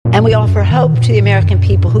And we offer hope to the American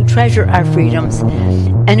people who treasure our freedoms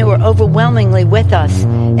and who are overwhelmingly with us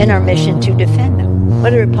in our mission to defend them. What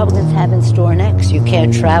do Republicans have in store next? You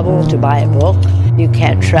can't travel to buy a book. You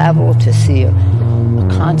can't travel to see a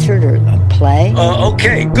concert or a play.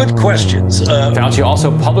 Okay, good questions. Fauci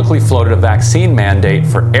also publicly floated a vaccine mandate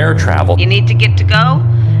for air travel. You need to get to go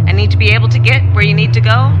and need to be able to get where you need to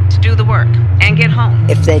go to do the work and get home.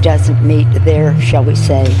 If they doesn't meet their, shall we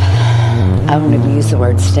say, I won't even use the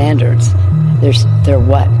word standards. They're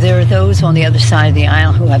what? There are those on the other side of the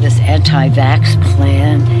aisle who have this anti-vax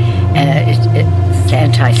plan. It's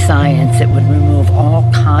anti-science. It would remove all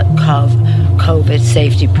COVID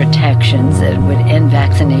safety protections. It would end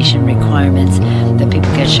vaccination requirements that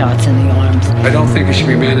people get shots in the arms. I don't think it should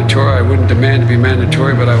be mandatory. I wouldn't demand to be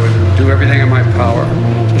mandatory, but I would do everything in my power.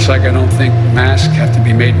 Just like I don't think masks have to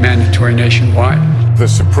be made mandatory nationwide. The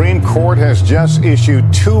Supreme Court has just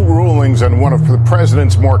issued 2 rulings on one of the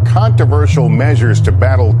president's more controversial measures to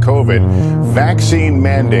battle COVID, vaccine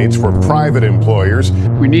mandates for private employers.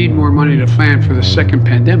 We need more money to plan for the second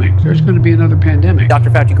pandemic. There's going to be another pandemic. Dr.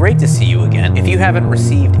 Fauci, great to see you again. If you haven't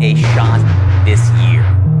received a shot this year,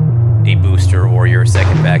 a booster or your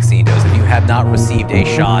second vaccine dose, if you have not received a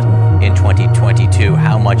shot in 2022,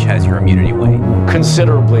 how much has your immunity waned?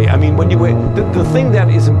 Considerably. I mean, when you the thing that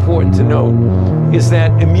is important to note is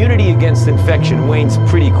that immunity against infection wanes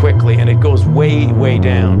pretty quickly, and it goes way, way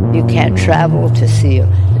down. You can't travel to see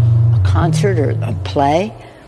a concert or a play.